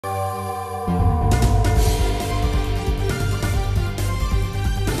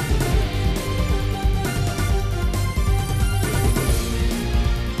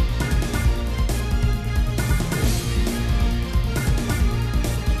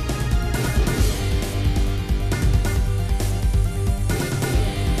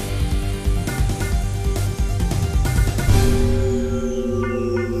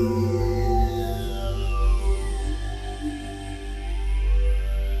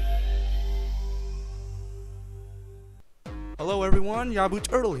Hello everyone, Yabu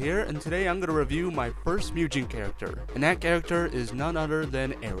Turtle here, and today I'm going to review my first Mugen character, and that character is none other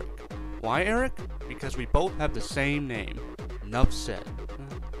than Eric. Why Eric? Because we both have the same name. Enough said.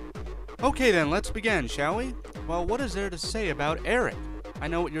 Okay then, let's begin, shall we? Well, what is there to say about Eric? I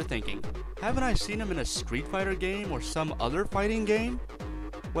know what you're thinking. Haven't I seen him in a Street Fighter game or some other fighting game?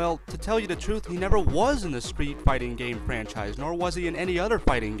 Well, to tell you the truth, he never was in the Street Fighting game franchise, nor was he in any other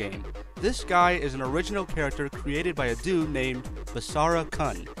fighting game. This guy is an original character created by a dude named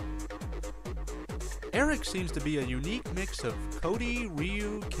Basara-kun. Eric seems to be a unique mix of Cody,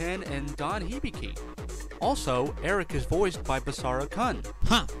 Ryu, Ken, and Don Hibiki. Also, Eric is voiced by Basara-kun.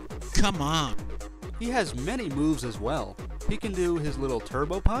 Huh, come on. He has many moves as well. He can do his little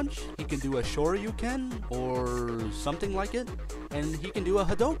turbo punch, he can do a Shoryuken, or something like it, and he can do a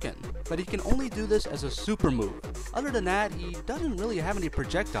Hadoken, but he can only do this as a super move. Other than that, he doesn't really have any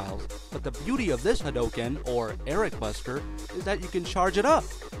projectiles, but the beauty of this Hadoken, or Eric Buster, is that you can charge it up,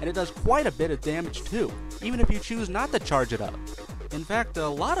 and it does quite a bit of damage too, even if you choose not to charge it up. In fact, a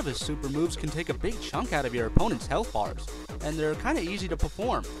lot of his super moves can take a big chunk out of your opponent's health bars, and they're kinda easy to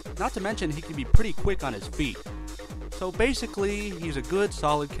perform, not to mention he can be pretty quick on his feet. So basically, he's a good,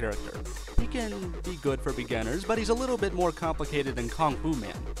 solid character. He can be good for beginners, but he's a little bit more complicated than Kung Fu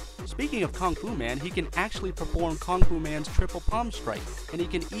Man. Speaking of Kung Fu Man, he can actually perform Kung Fu Man's triple palm strike, and he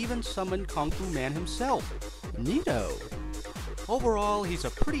can even summon Kung Fu Man himself. Neato. Overall, he's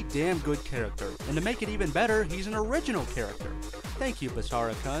a pretty damn good character, and to make it even better, he's an original character. Thank you,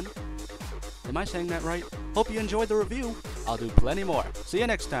 Basara-kun. Am I saying that right? Hope you enjoyed the review. I'll do plenty more. See you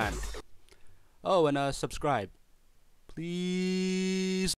next time. Oh, and subscribe. Please.